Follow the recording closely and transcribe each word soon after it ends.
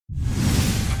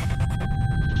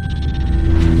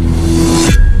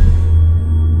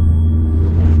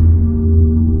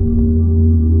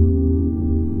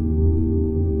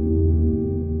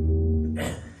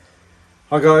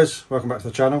Hi guys, welcome back to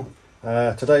the channel.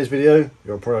 Today's video,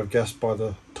 you'll probably have guessed by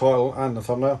the title and the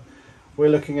thumbnail, we're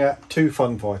looking at two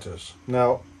Funfighters.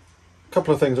 Now, a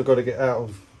couple of things I've got to get out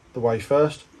of the way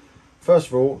first. First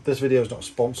of all, this video is not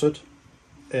sponsored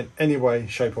in any way,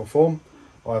 shape or form.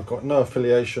 I've got no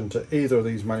affiliation to either of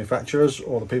these manufacturers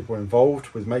or the people involved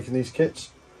with making these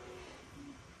kits.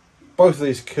 Both of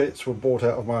these kits were bought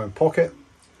out of my own pocket.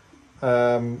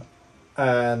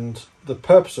 And the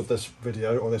purpose of this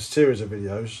video, or this series of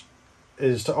videos,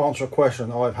 is to answer a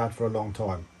question I've had for a long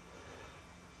time.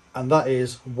 And that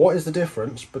is, what is the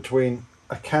difference between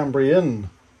a Cambrian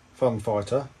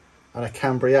Funfighter and a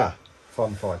Cambria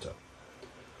Funfighter?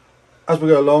 As we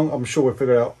go along, I'm sure we'll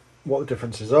figure out what the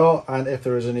differences are and if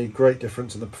there is any great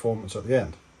difference in the performance at the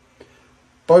end.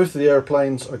 Both of the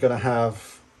aeroplanes are going to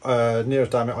have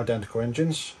nearest damn it identical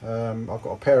engines. I've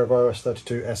got a pair of OS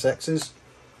 32 SXs.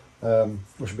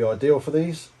 Which would be ideal for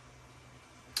these.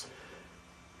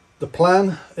 The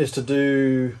plan is to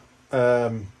do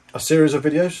a series of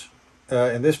videos.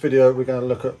 In this video we're going to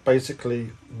look at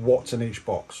basically what's in each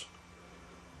box.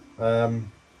 The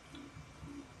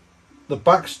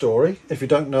backstory, if you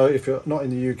don't know, if you're not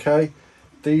in the UK,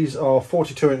 these are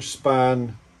 42-inch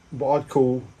span, what I'd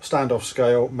call standoff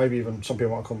scale, maybe even some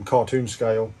people might call them cartoon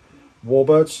scale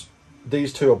warbirds.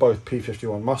 These two are both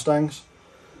P-51 Mustangs.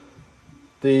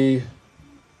 The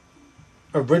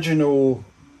original,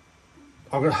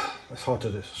 it's hard to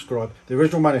describe, the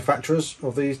original manufacturers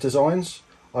of these designs,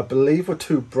 I believe, were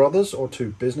two brothers or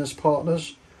two business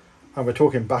partners, and we're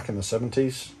talking back in the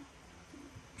 70s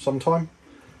sometime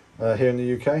here in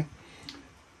the UK.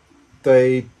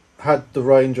 They had the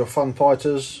range of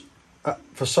Funfighters.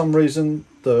 For some reason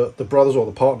the brothers or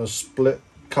the partners split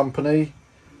company,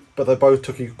 but they both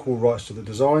took equal rights to the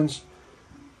designs.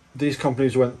 These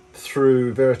companies went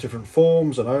through various different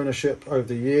forms and ownership over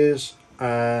the years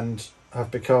and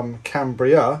have become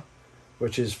Cambria,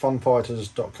 which is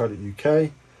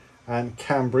funfighters.co.uk, and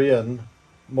Cambrian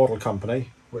Model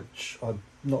Company, which I'm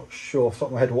not sure off the top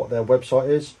of my head what their website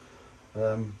is.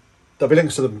 There'll be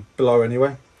links to them below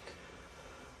anyway.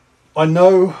 I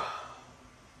know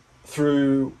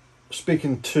through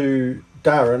speaking to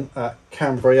Darren at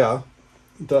Cambria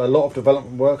that a lot of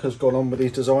development work has gone on with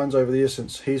these designs over the years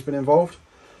since he's been involved.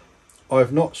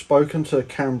 I've not spoken to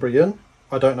Cambrian.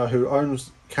 I don't know who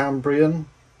owns Cambrian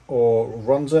or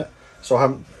runs it, so I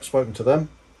haven't spoken to them.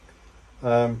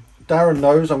 Darren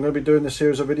knows I'm going to be doing this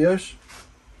series of videos.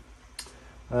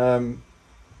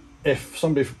 If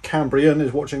somebody from Cambrian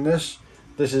is watching this,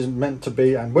 this is meant to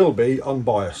be and will be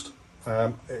unbiased.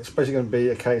 It's basically going to be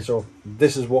a case of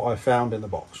this is what I found in the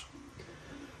box.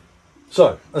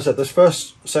 So, as I said, this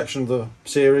first section of the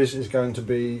series is going to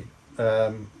be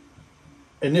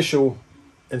initial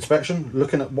inspection,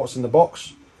 looking at what's in the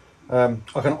box. I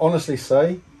can honestly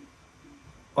say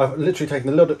I've literally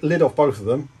taken the lid off both of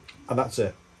them, and that's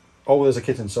it. Oh, there's a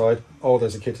kit inside. Oh,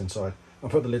 there's a kit inside.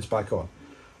 And put the lids back on.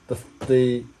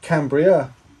 The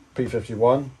Cambria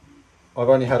P-51, I've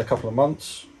only had a couple of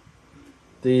months.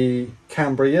 The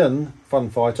Cambrian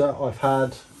Funfighter, I've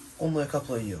had only a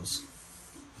couple of years.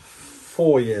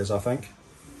 4 years, I think,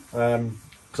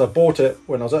 because I bought it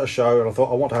when I was at a show and I thought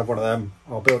I want to have one of them,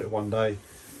 I'll build it one day,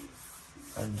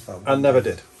 and never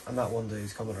did. And that one day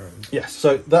is coming around. Yes,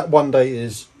 so that one day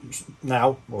is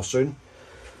now or soon.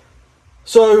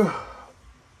 So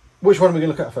which one are we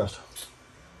going to look at first?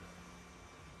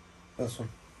 This one,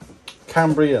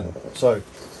 Cambrian. So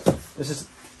this is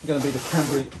going to be the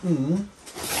Cambrian.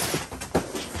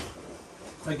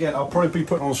 Again, I'll probably be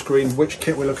putting on screen which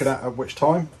kit we're looking at which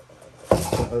time.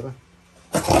 Over.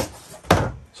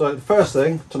 So the first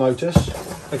thing to notice,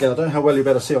 again, I don't know how well you'll be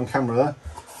able to see on camera there,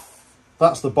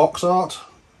 that's the box art.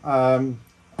 A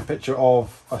picture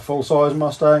of a full-size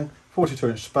Mustang,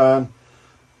 42-inch span,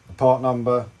 the part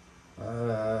number,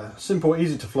 simple,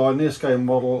 easy to fly, near-scale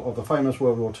model of the famous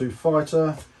World War II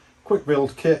fighter, quick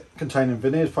build kit containing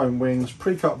veneered foam wings,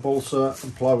 pre-cut balsa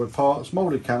and plywood parts,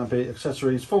 moulded canopy,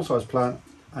 accessories, full-size plant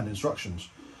and instructions.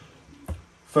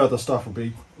 Further stuff will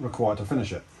be required to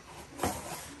finish it.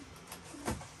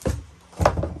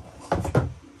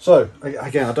 So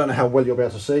again, I don't know how well you'll be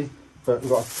able to see, but we've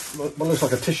got what looks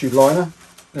like a tissue liner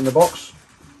in the box.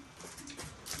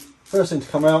 First thing to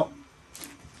come out,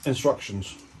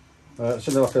 instructions. It's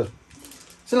in like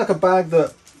a bag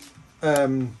that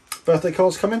birthday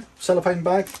cards come in, cellophane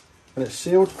bag, and it's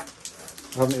sealed.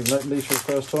 I haven't even opened these for the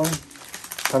first time.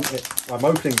 I'm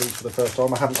opening these for the first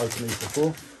time. I haven't opened these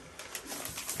before.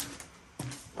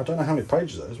 I don't know how many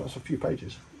pages that is, but it's a few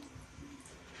pages.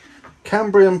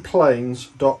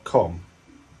 Cambrianplanes.com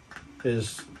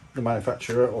is the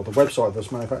manufacturer, or the website of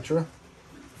this manufacturer.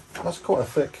 That's quite a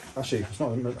thick. Actually, it's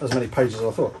not as many pages as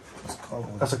I thought. It's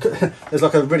cardboard. There's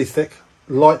like a really thick,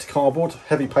 light cardboard,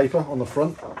 heavy paper on the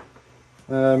front.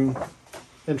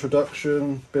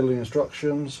 Introduction, building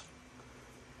instructions.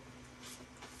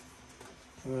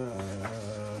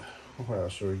 What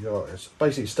else have we got? It's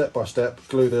basically step by step.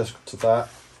 Glue this to that.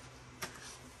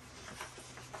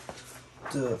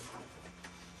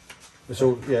 It's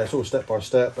all step by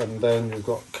step, and then you've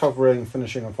got covering,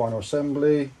 finishing, and final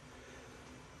assembly.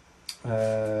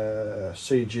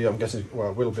 CG, I'm guessing,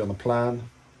 well, it will be on the plan.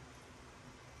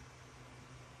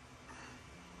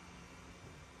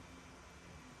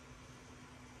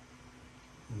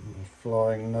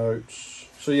 Flying notes.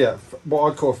 So yeah,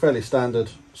 what I'd call a fairly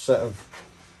standard set of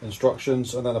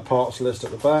instructions, and then a parts list at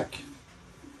the back.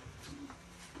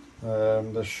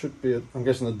 There should be, I'm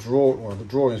guessing the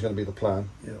drawing is going to be the plan.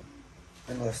 Yeah.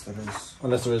 Unless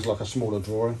there is like a smaller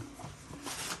drawing.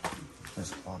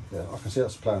 There's a plan. Yeah, I can see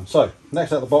that's the plan. So,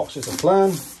 next out of the box is the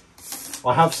plan.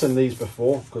 I have seen these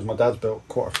before, because my dad's built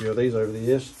quite a few of these over the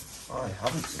years. I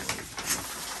haven't seen them.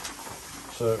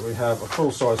 So we have a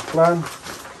full-size plan,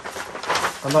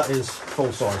 and that is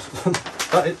full size.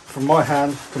 That is, from my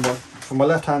hand to from my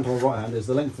left hand to my right hand, is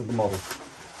the length of the model.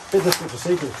 A bit difficult to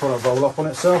see because it's trying to roll up on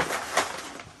itself.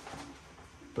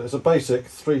 But it's a basic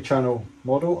 3-channel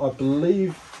model. I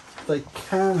believe they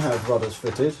can have rudders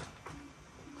fitted.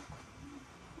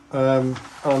 And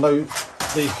I know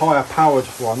the higher powered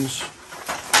ones,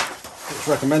 it's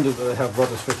recommended that they have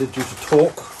rudders fitted due to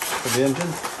torque from the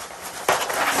engine.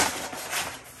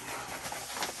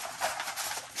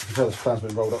 You can tell this plan's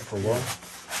been rolled up for a while.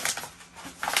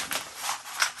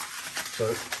 So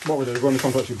what we do is when we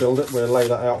come to actually build it, we'll lay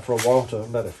that out for a while to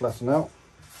let it flatten out.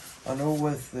 I know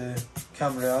with the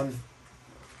Cambrian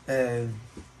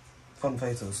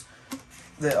Funfighters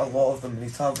that a lot of them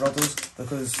need to have rudders,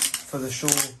 because for the show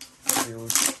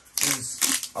videos there's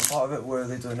a part of it where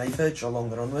they do a knife edge along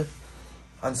the runway,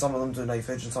 and some of them do knife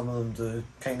edge and some of them do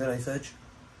kind of knife edge.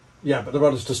 Yeah, but the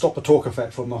rudders to stop the torque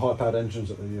effect from the high powered engines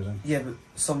that they're using. Yeah, but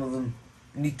some of them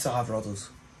need to have rudders.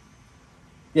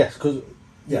 Yes, because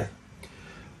yeah.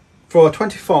 For a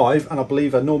 25 and I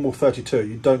believe a normal 32,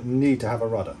 you don't need to have a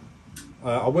rudder.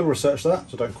 I will research that,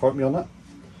 so don't quote me on that.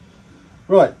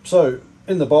 Right, so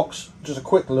in the box, just a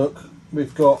quick look.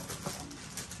 We've got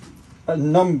a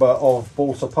number of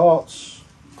balsa parts,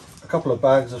 a couple of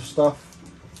bags of stuff.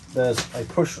 There's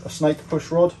a snake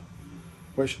push rod,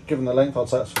 which, given the length, I'd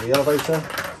say that's for the elevator.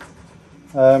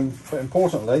 But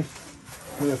importantly,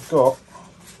 we've got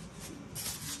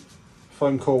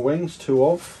foam core wings, 2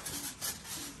 of.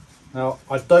 Now,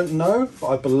 I don't know, but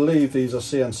I believe these are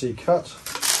CNC cut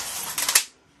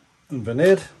and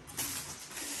veneered.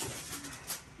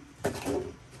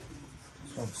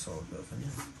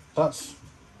 That's,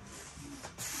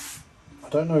 I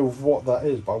don't know what that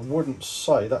is, but I wouldn't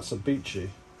say that's a beachy.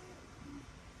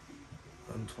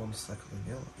 And one's thicker than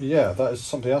the other. Yeah, that is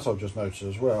something else I've just noticed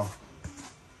as well.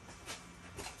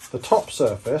 The top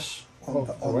surface on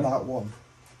that one,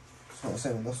 it's not the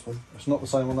same on this one. It's not the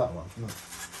same on that one? No.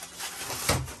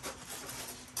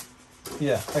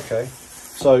 Yeah, okay.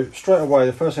 So straight away,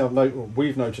 the first thing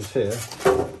we've noticed here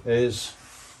is...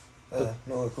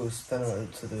 no, it goes thinner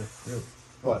out to the root.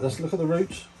 Right, let's look at the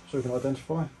root so we can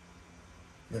identify.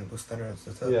 Then it goes thinner out to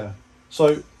the top. Yeah.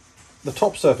 So the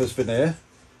top surface veneer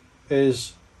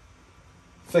is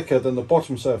thicker than the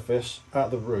bottom surface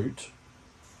at the root,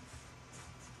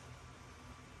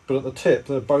 but at the tip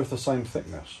they're both the same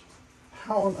thickness.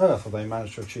 How on earth have they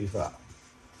managed to achieve that?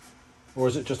 Or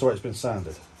is it just the way it's been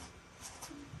sanded?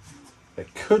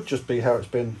 It could just be how it's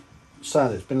been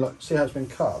sanded. It's been like, see how it's been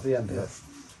cut at the end of it.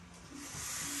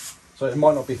 So it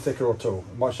might not be thicker at all.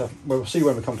 It might have, we'll see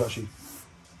when we come to actually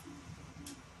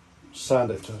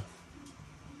sand it and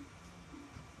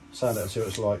see what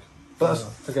it's like. But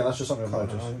that's, again, that's just something I've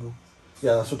noticed.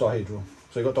 Yeah, that's a dihedral.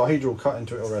 So you've got dihedral cut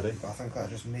into it already. But I think that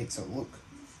just makes it look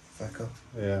thicker.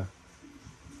 Yeah.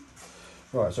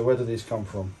 Right, so where did these come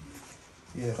from?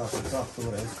 Yeah, that's exactly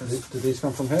what it is. Did these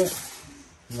come from here?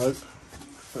 Nope.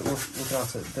 But look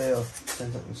at it, they are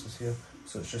 10 thicknesses here,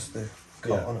 so it's just the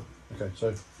cut on it. Okay,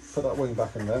 so put that wing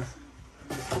back in there.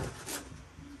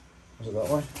 Is it that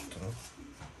way? Don't know.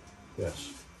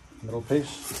 Yes. Middle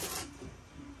piece.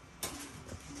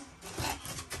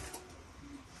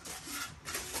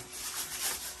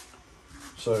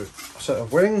 So, a set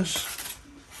of wings.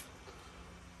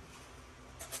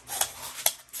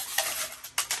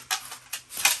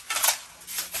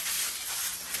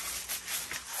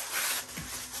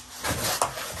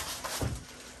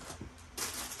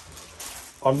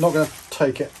 I'm not going to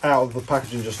take it out of the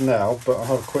packaging just now, but I'll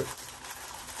have a quick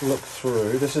look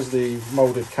through. This is the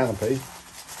moulded canopy.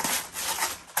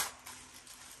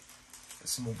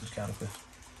 It's a moulded canopy.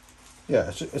 Yeah,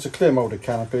 it's a clear moulded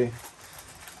canopy,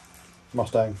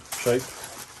 Mustang shape.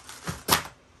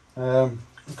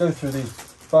 Go through these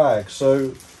bags.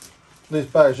 So these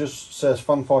bags just says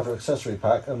Funfighter accessory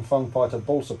pack and Funfighter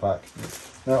balsa pack.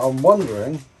 Now I'm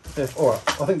wondering if,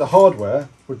 I think the hardware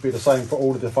would be the same for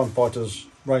all of the Funfighters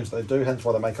range that they do, hence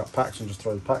why they make up packs and just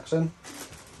throw the packs in.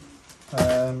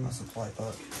 That's a ply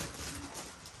pack.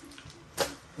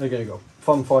 Again, you've got a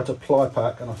Funfighter ply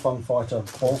pack and a Funfighter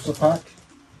balsa pack.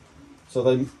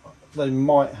 So they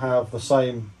might have the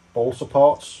same balsa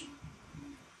parts,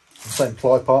 the same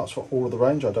ply parts for all of the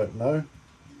range, I don't know.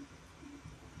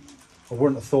 I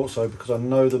wouldn't have thought so because I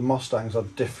know the Mustangs are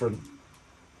different.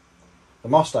 The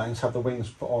Mustangs have the wings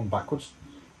put on backwards.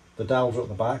 The dowels are at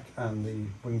the back and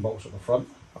the wing bolts at the front.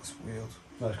 That's weird.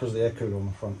 No, it's because of the air cooler on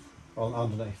the front,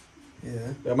 underneath.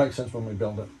 Yeah. It'll make sense when we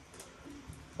build it.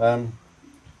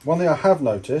 One thing I have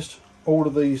noticed, all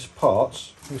of these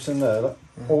parts, you've seen there, look,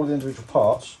 all the individual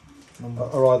parts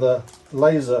are either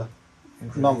laser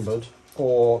numbered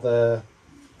or they're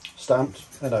stamped,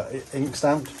 ink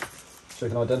stamped, so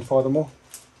you can identify them all.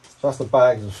 So that's the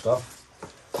bags of stuff.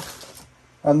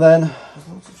 And then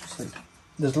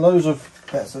there's loads of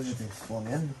bits that just been flung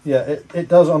in. Yeah, it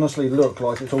does honestly look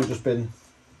like it's all just been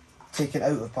taken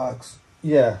out of bags.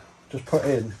 Yeah, just put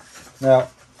in. Now,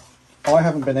 I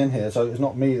haven't been in here, so it's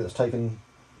not me that's taken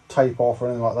tape off or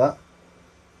anything like that.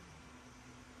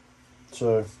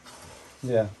 So,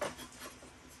 yeah.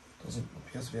 Doesn't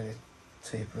appear to be any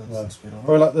tape or anything. No.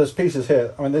 Well, like there's pieces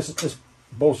here. I mean, this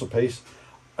balsa piece.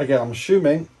 Again, I'm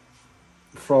assuming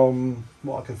from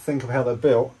what I can think of how they're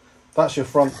built, that's your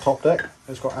front top deck.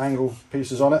 It's got angle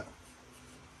pieces on it.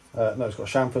 No, it's got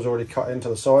chamfers already cut into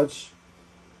the sides.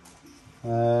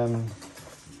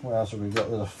 What else have we got?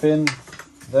 There's a fin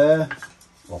there,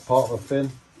 well, part of a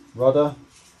fin, rudder.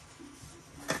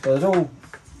 So it's all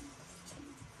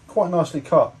quite nicely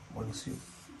cut. Wingsuit.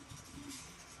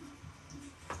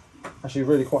 Actually,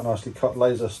 really quite nicely cut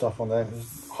laser stuff on there.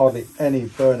 There's hardly any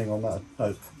burning on that.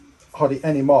 No, hardly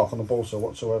any mark on the balsa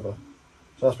whatsoever.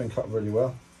 So that's been cut really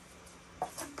well.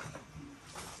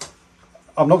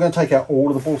 I'm not going to take out all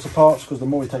of the balsa parts because the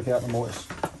more you take out, the more it's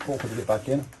awkward to get back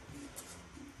in.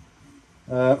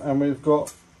 And we've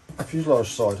got a fuselage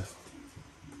side.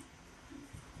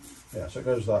 Yeah, so it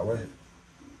goes that way.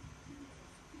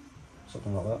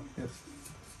 Something like that. Yep.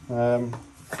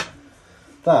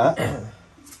 That,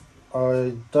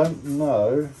 I don't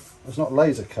know. It's not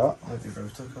laser cut. Might be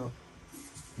router cut.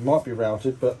 Might be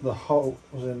routed, but the holes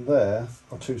in there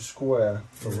are too square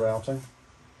for routing.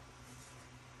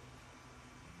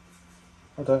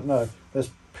 I don't know.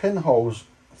 There's pinholes,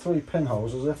 3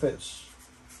 pinholes, as if it's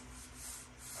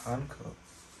hand cut.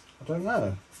 I don't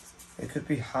know. It could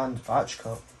be hand batch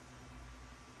cut.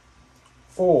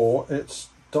 Or it's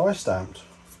die stamped,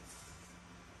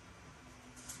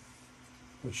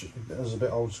 which is a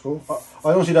bit old school.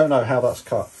 I honestly don't know how that's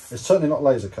cut. It's certainly not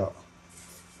laser cut,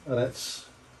 and it's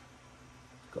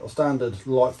got a standard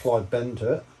light ply bend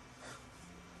to it.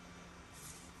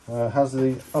 Has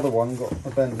the other one got a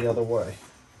bend the other way?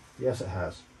 Yes, it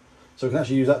has. So we can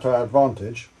actually use that to our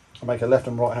advantage and make a left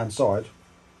and right hand side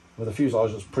with a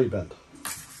fuselage that's pre-bent.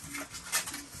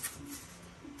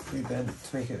 Pre-bent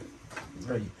to make it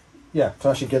right. Yeah, to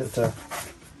actually get it to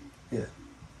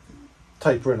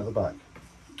taper in at the back.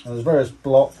 And there's various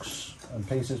blocks and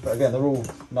pieces, but again, they're all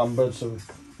numbered, so we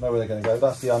know where they're going to go.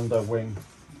 That's the under wing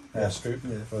air scoop.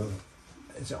 Yeah. For,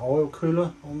 is it oil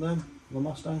cooler on them, the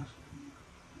Mustangs?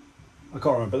 I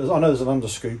can't remember. I know there's an under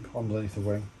scoop underneath the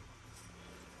wing.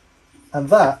 And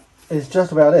that is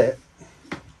just about it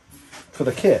for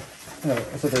the kit.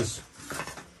 So there's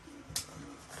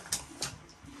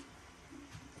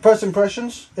first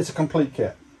impressions. It's a complete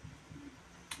kit.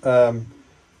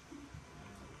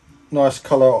 Nice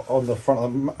colour on the front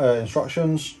of the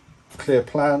instructions. Clear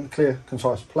plan, clear,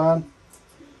 concise plan.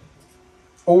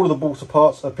 All of the balsa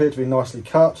parts appear to be nicely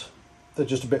cut. They're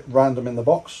just a bit random in the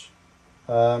box.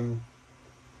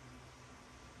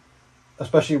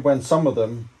 Especially when some of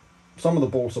the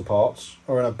balsa parts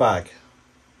are in a bag.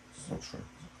 It's not true.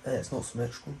 It's not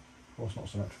symmetrical. What's not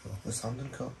symmetrical? The sanding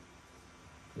cut.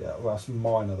 Yeah, well, that's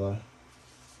minor though.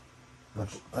 I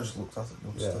just looked at it.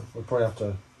 Yeah, we'll probably have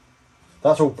to.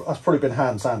 That's probably been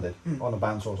hand sanded on a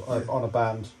band source, on a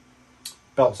band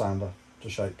belt sander to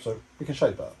shape. So we can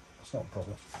shape that. That's not a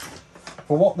problem.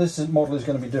 For what this model is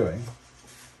going to be doing,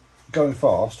 going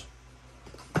fast,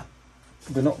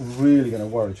 we're not really going to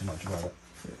worry too much about it.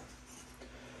 Yeah.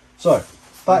 So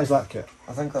that is that kit.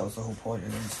 I think that was the whole point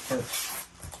in these kits.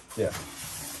 Yeah.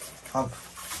 have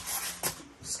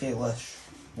scale-ish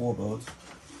warbird,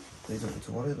 they don't need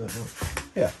to worry about much.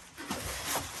 Yeah.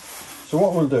 So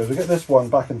what we'll do is we'll get this one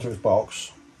back into its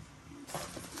box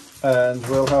and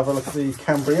we'll have a look at the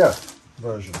Cambria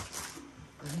version.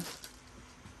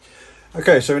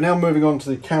 Okay, so we're now moving on to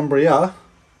the Cambria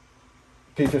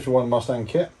P-51 Mustang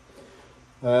kit.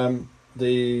 Again,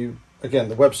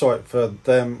 the website for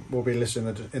them will be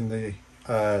listed in the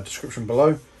description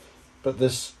below, but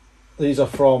these are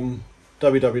from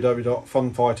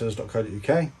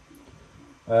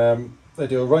www.funfighters.co.uk. They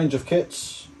do a range of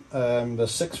kits.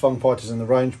 There's 6 Funfighters in the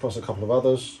range, plus a couple of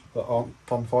others that aren't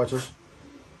Funfighters.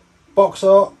 Box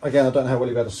art, again, I don't know how well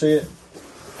you'll be able to see it,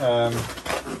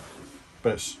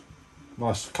 but it's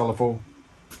nice, colourful,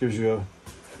 gives you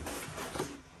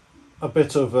a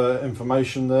bit of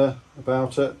information there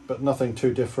about it, but nothing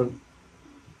too different.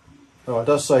 Oh, it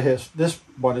does say here, this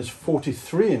one is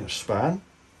 43-inch span,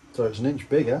 so it's an inch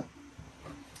bigger.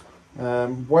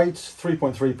 Weight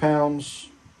 3.3 pounds,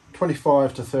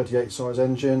 25 to 38 size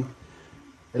engine,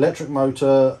 electric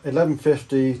motor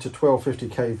 1150 to 1250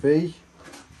 kV,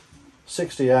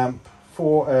 60 amp,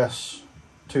 4S,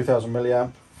 2000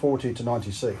 milliamp, 40 to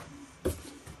 90C.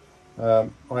 I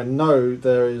know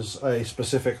there is a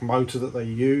specific motor that they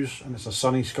use, and it's a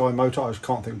Sunny Sky motor. I just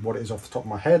can't think what it is off the top of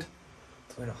my head.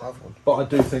 We don't have one. But I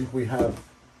do think we have.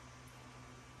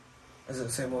 Is it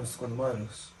the same one as the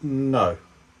Minus? No,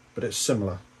 but it's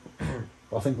similar.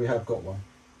 I think we have got one.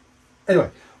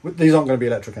 Anyway, these aren't going to be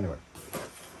electric anyway.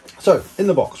 So, in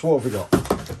the box, what have we got?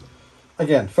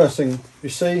 Again, first thing you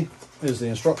see is the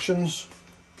instructions.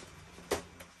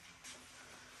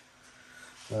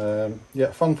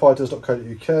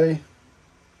 Funfighters.co.uk.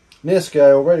 Near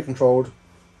scale, radio controlled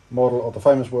model of the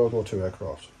famous World War II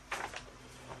aircraft.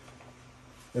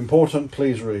 Important,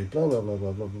 please read. Blah, blah, blah,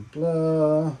 blah, blah, blah,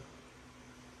 blah.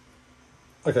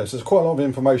 Okay, so there's quite a lot of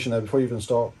information there before you even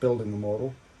start building the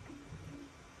model.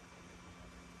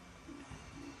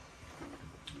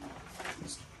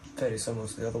 It's very similar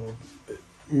to the other one.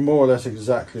 More or less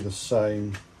exactly the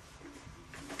same.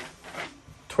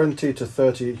 20 to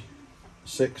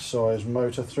 36 size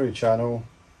motor, 3 channel.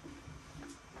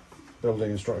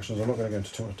 Building instructions. I'm not going to go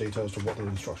into too much detail as to what the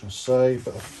instructions say,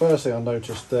 but the first thing I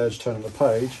noticed there, just turning the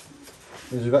page,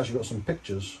 is we've actually got some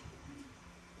pictures.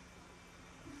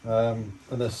 And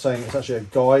they're saying it's actually a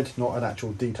guide, not an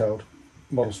actual detailed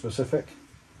model specific.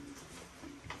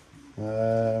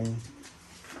 Yeah,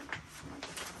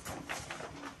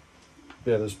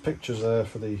 there's pictures there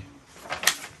for the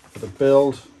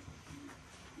build,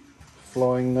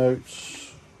 flying notes.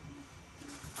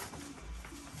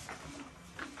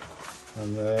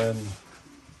 And then,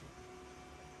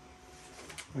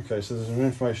 okay, so there's some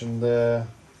information there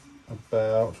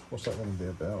about, what's that going to be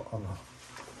about? I don't know.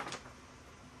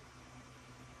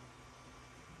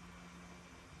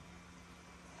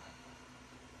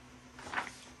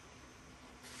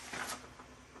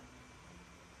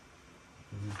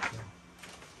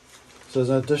 So there's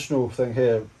an additional thing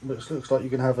here, which looks like you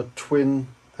can have a twin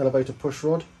elevator push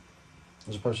rod,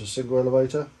 as opposed to a single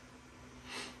elevator.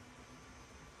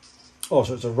 Oh,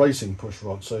 so it's a racing push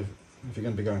rod, so if you're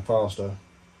going to be going faster,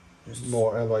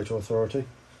 more elevator authority.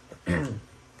 And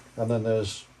then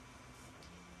there's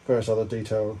various other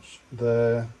details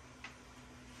there.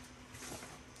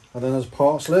 And then there's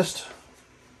parts list.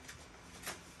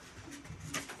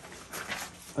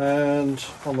 And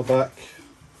on the back,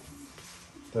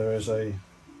 there is a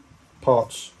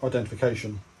parts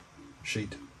identification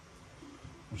sheet,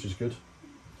 which is good.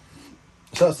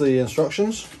 So that's the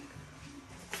instructions.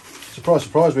 Surprise,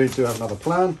 surprise, we do have another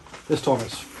plan. This time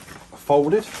it's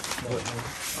folded, so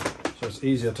it's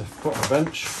easier to put on the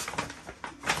bench.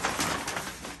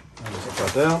 And it's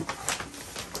upside down.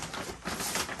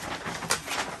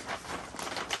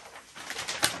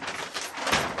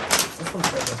 This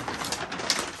one's better.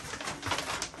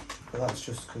 But that's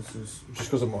just because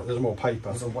there's more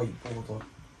paper. There's a white border.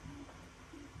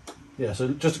 Yeah, so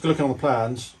just looking on the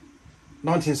plans,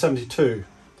 1972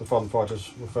 the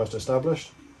Funfighters were first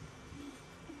established.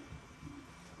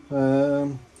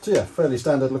 So yeah, fairly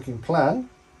standard looking plan.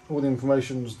 All the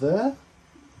information's there.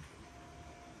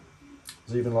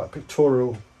 There's even like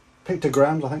pictograms,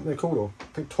 I think they're called, or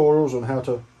pictorials on how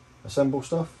to assemble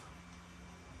stuff.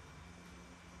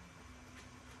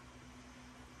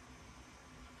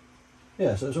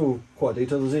 Yeah, so it's all quite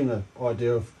detailed. There's even an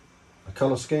idea of a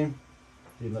colour scheme,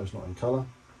 even though it's not in colour.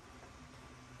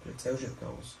 But it tells you the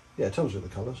colours. Yeah, it tells you the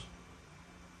colours.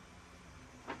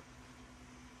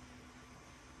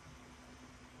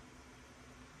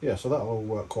 Yeah, so that'll all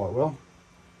work quite well.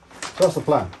 So that's the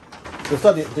plan. We'll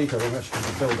study it in detail when we actually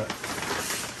come to build it.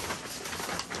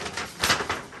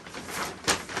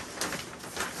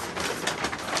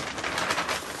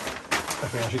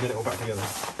 think I should get it all back together.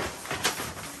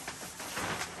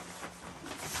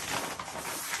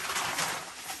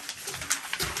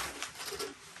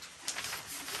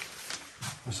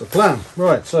 That's the plan.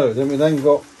 Right, so then we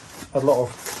got a lot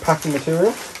of packing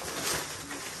material.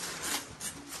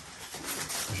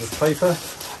 It's just paper.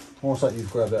 What's that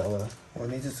you've grabbed out of there? Well,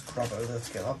 I needed to grab it out of there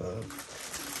to get that bit.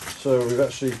 So we've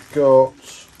actually got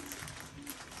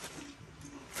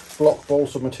block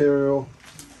balls of material,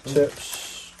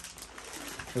 tips.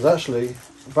 There's actually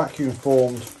vacuum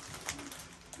formed.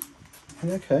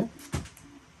 Okay.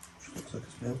 Looks like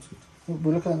it's melted.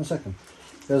 We'll look at that in a second.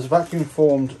 There's vacuum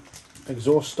formed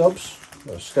exhaust stubs,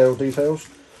 scale details.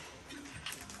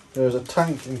 There's a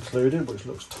tank included, which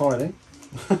looks tiny.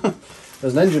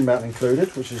 There's an engine mount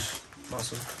included, which is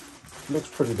massive. Looks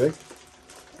pretty big.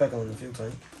 Bigger than the fuel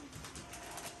tank.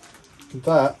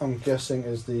 That, I'm guessing,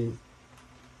 is the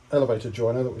elevator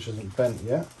joiner, which isn't bent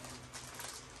yet.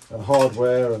 And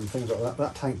hardware and things like that.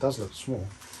 That tank does look small.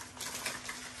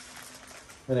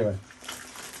 Anyway,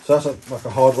 so that's like a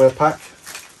hardware pack.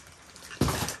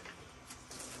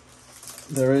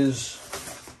 There is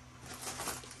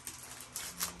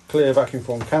clear vacuum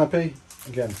formed canopy,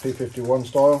 again P-51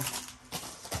 style.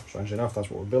 Strangely enough, that's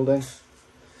what we're building.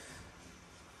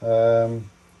 So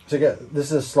again, this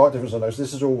is a slight difference I noticed.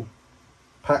 This is all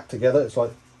packed together. It's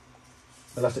like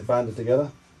elastic banded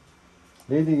together.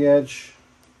 Leading edge.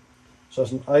 So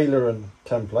it's an aileron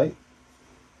template.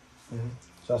 Mm-hmm.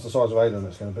 So that's the size of aileron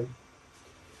it's going to be.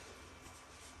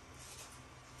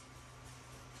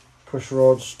 Push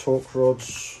rods, torque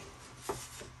rods,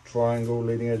 triangle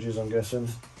leading edges, I'm guessing.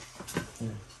 Yeah.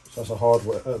 So that's a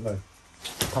hardware, no,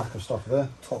 pack of stuff there.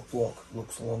 Top block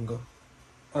looks longer.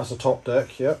 That's a top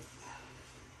deck, yep.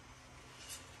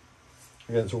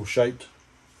 Again, it's all shaped.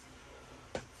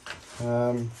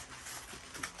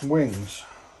 Wings.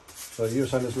 So you were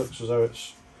saying this looks as though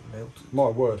it's melted. My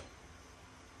word.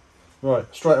 Right,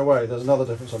 straight away, there's another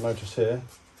difference I've noticed here.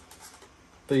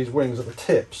 These wings at the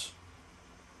tips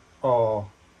are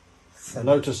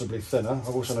noticeably thinner.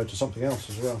 I've also noticed something else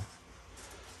as well.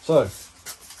 So,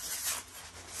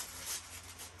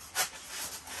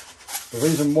 the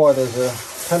reason why there's a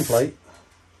template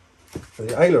for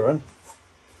the aileron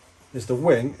is the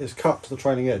wing is cut to the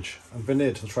trailing edge and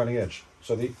veneered to the trailing edge.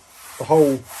 So the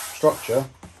whole structure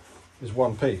is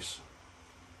one piece,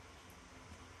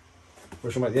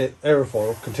 which will make the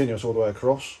aerofoil continuous all the way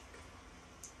across.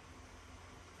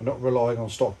 We're not relying on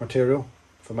stock material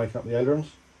for making up the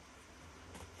ailerons.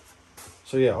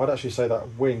 So yeah, I'd actually say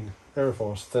that wing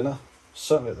aerofoil is thinner.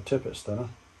 Certainly at the tip it's thinner.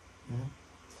 Mm-hmm.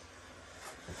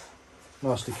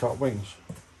 Nicely cut wings.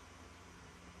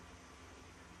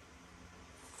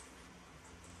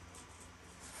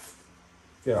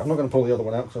 Yeah, I'm not going to pull the other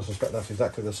one out because I suspect that's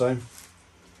exactly the same.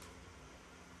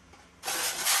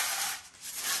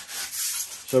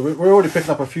 So we're already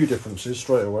picking up a few differences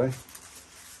straight away.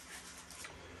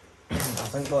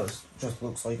 I think that just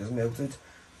looks like it's melted,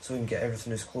 so we can get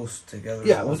everything as close together.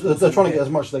 Yeah, they're trying to get as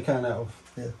much as they can out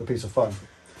of the piece of foam.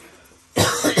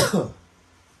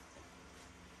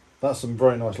 That's some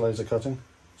very nice laser cutting.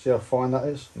 See how fine that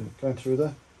is going through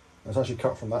there? It's actually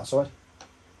cut from that side.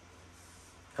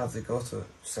 Have they got it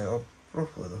set up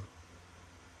properly though?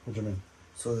 What do you mean?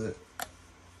 So that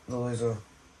the laser,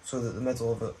 so that the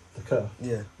middle of it. The curve?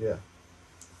 Yeah. Yeah.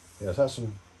 Yeah, so that's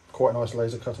some quite nice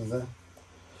laser cutting there.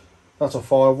 That's a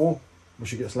firewall,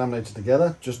 which gets laminated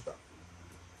together, just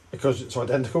because it's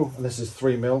identical, and this is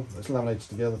 3mm, it's laminated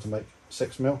together to make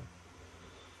 6mm.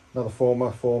 Another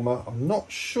former, I'm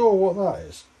not sure what that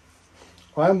is.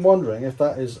 I am wondering if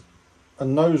that is a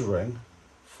nose ring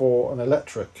for an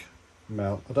electric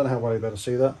mount. I don't know how well you'll be able to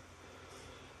see that.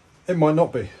 It might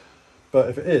not be, but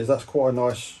if it is, that's quite a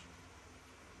nice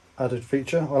added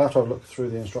feature. I'll have to have a look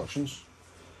through the instructions.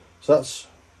 So that's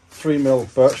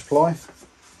 3mm birch ply.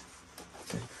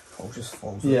 I'll just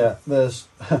fold it. Yeah, there's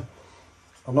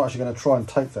I'm not actually going to try and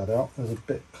take that out. There's a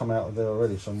bit come out of there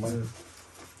already somewhere.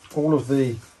 All of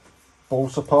the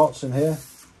balsa parts in here.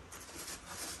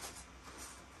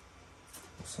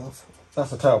 What's that?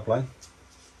 That's the tailplane.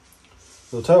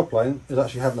 So the tailplane is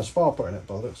actually having a spar put in it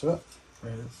by the looks of it.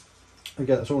 Right.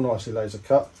 Again, it's all nicely laser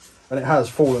cut, and it has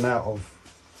fallen out of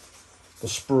the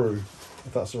sprue,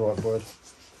 if that's the right word.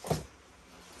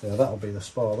 Yeah, that'll be the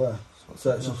spar there.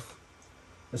 So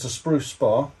it's a sprue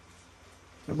spar.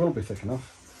 It will be thick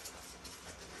enough.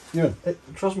 Yeah,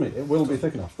 trust me, it will be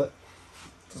thick enough. That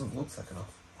doesn't look thick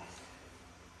enough.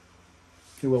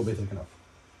 It will be thick enough.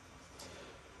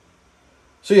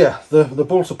 So yeah, the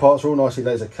balsa parts are all nicely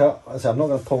laser cut. As I say, I'm not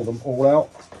going to pull them all out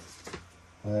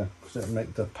because it'll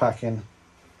make the packing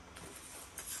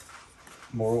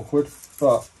more awkward,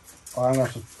 but I'm going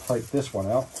to have to take this one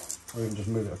out, or even just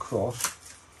move it across,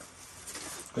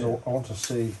 because I want to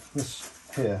see this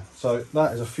here. So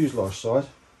that is a fuselage side.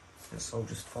 It's all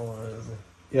just falling out of the...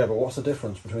 Yeah, but what's the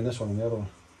difference between this one and the other one?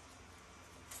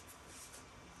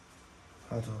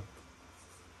 I don't know.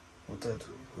 What did?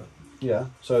 Yeah,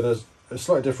 so there's a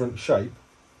slightly different shape,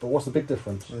 but what's the big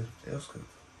difference? The air scoop.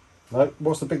 No,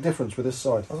 what's the big difference with this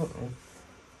side? I don't know.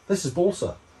 This is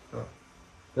balsa. Oh.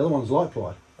 The other one's light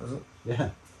ply. Is it? Yeah.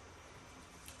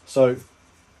 So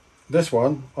this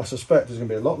one, I suspect, is going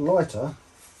to be a lot lighter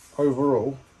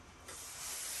overall.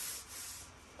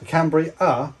 The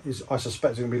Cambria is, I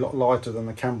suspect, going to be a lot lighter than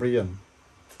the Cambrian.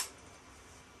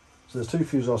 So there's two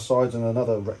fuselage sides and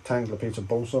another rectangular piece of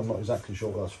balsa. I'm not exactly sure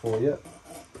what that's for yet.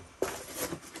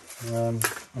 And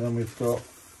then we've got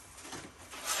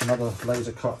another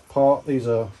laser cut part. These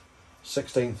are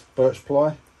 16th birch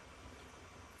ply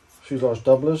fuselage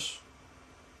doublers.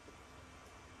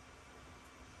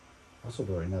 That's a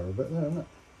very narrow bit there, isn't it?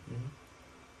 Mm-hmm.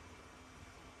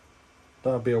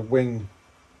 That would be a wing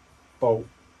bolt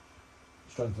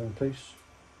strengthening piece.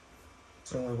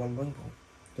 It's only one wing bolt.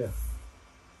 Yeah.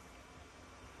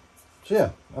 So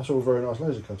yeah, that's all very nice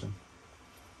laser cutting.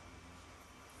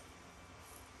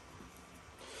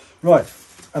 Right,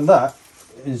 and that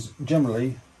is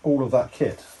generally all of that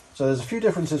kit. So there's a few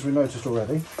differences we noticed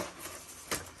already.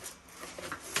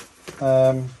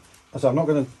 So I'm not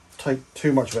going to take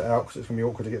too much of it out because it's going to be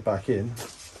awkward to get back in.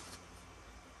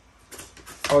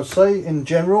 I would say in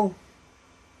general,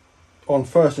 on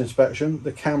first inspection,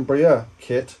 the Cambria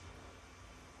kit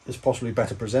is possibly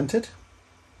better presented.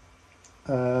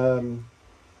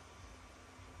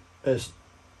 It's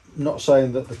not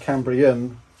saying that the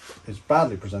Cambrian is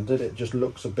badly presented, it just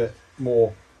looks a bit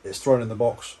more, it's thrown in the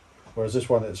box, whereas this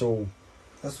one, it's all...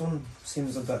 This one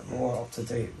seems a bit more up to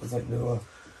date with like newer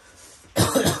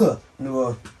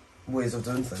newer ways of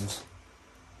doing things.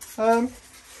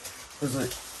 Because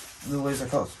like the laser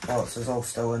cut parts is all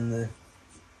still in the...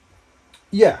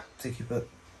 Yeah. To keep it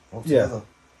all together.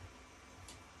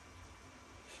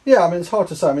 Yeah, I mean, it's hard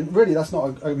to say. I mean, really, that's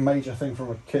not a major thing from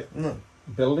a kit No.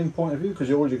 building point of view, because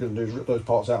all you're going to do is rip those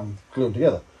parts out and glue them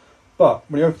together. But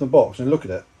when you open the box and look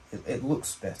at it, It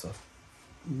looks better.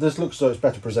 this looks as though it's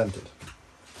better presented.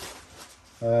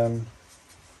 The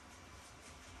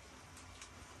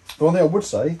one thing I would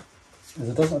say is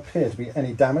there doesn't appear to be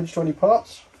any damage to any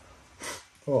parts.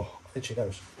 Oh, itchy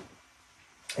nose.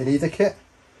 In either kit.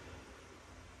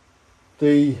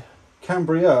 The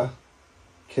Cambria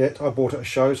kit I bought at a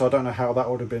show, so I don't know how that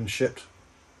would have been shipped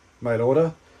mail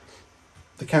order.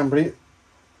 The Cambrian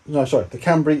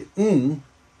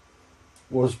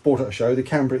was bought at a show. The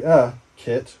Cambria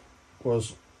kit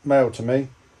was mailed to me,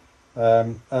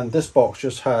 and this box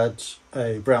just had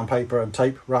a brown paper and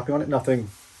tape wrapping on it, nothing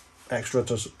extra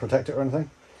to protect it or anything,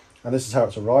 and this is how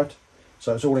it's arrived,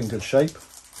 so it's all in good shape.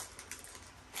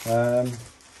 So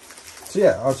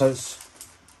yeah, I'd say it's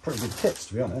pretty good kits,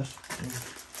 to be honest.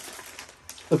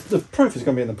 The proof is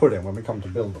going to be in the pudding when we come to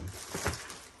build them.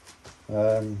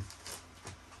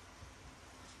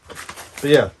 But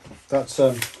yeah, that's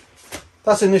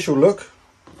initial look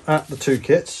at the two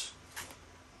kits.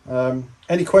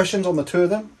 Any questions on the two of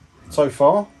them so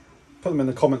far? Put them in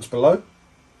the comments below.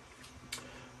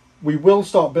 We will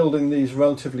start building these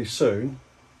relatively soon,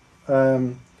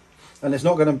 and it's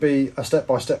not going to be a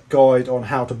step-by-step guide on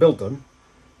how to build them.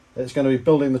 It's going to be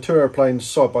building the two airplanes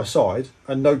side by side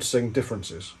and noticing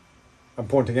differences and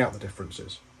pointing out the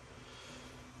differences.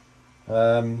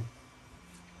 As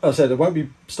I said, it won't be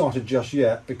started just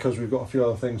yet because we've got a few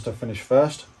other things to finish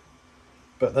first,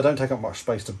 but they don't take up much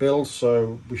space to build,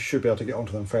 so we should be able to get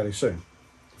onto them fairly soon.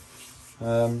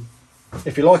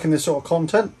 If you're liking this sort of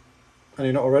content and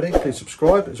you're not already, please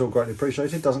subscribe. It's all greatly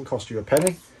appreciated. It doesn't cost you a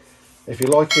penny. If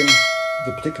you're liking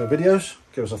the particular videos,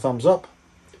 give us a thumbs up.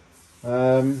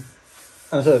 And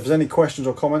as I said, if there's any questions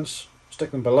or comments, stick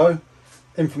them below.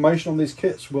 Information on these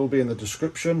kits will be in the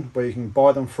description where you can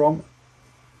buy them from.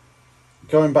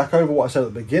 Going back over what I said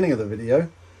at the beginning of the video,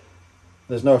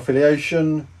 there's no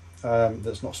affiliation,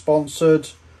 that's not sponsored.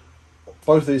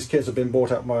 Both of these kits have been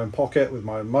bought out of my own pocket with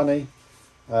my own money.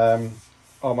 I'm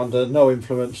under no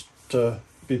influence to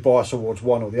be biased towards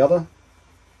one or the other.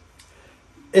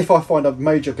 If I find a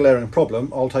major glaring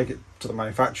problem, I'll take it to the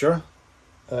manufacturer.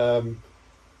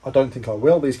 I don't think I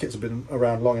will. These kits have been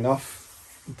around long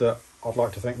enough that I'd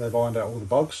like to think they've ironed out all the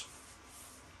bugs.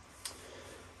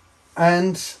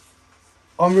 And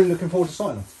I'm really looking forward to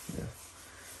sighting them. Yeah.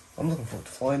 I'm looking forward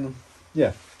to flying them.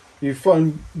 Yeah. You've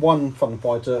flown one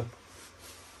Funfighter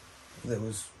That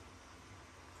was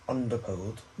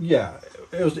underpowered. Yeah,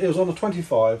 it was on a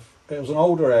 25. it was an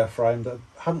older airframe that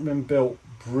hadn't been built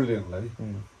brilliantly.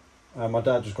 My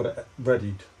dad just got it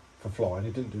readied for flying.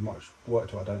 He didn't do much work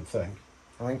to it, I don't think.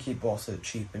 I think he bought it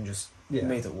cheap and just Yeah.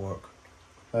 made it work.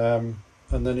 And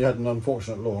then you had an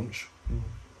unfortunate launch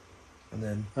And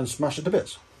then and smashed it to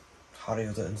bits. harried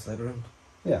it into the ground.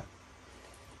 Yeah.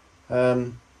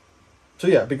 So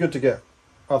yeah, it'd be good to get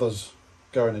others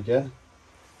going again.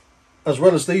 As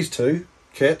well as these two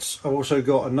kits, I've also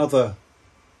got another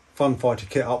Funfighter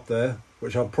kit up there,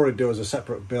 which I'll probably do as a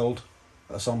separate build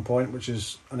at some point, which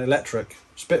is an electric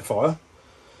Spitfire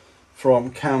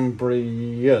from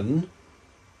Cambrian.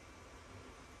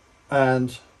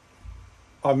 And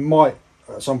I might,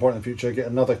 at some point in the future, get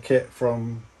another kit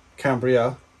from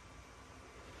Cambria,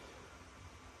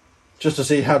 just to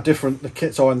see how different the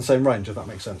kits are in the same range, if that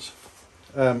makes sense.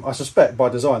 I suspect by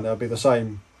design they'll be the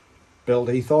same build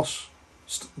ethos,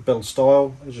 build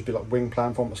style. It'll just be like wing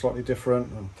platform but slightly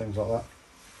different and things like that.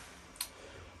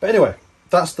 But anyway,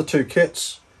 that's the two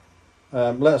kits.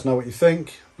 Let us know what you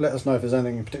think. Let us know if there's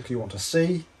anything in particular you want to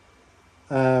see.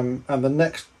 And the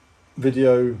next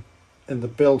video in the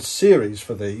build series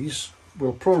for these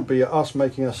will probably be us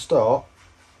making a start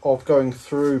of going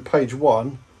through page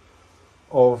 1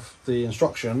 of the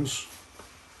instructions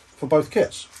for both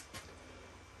kits.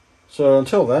 So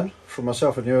until then, from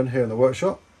myself and Ewan here in the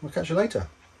workshop, we'll catch you later.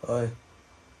 Bye.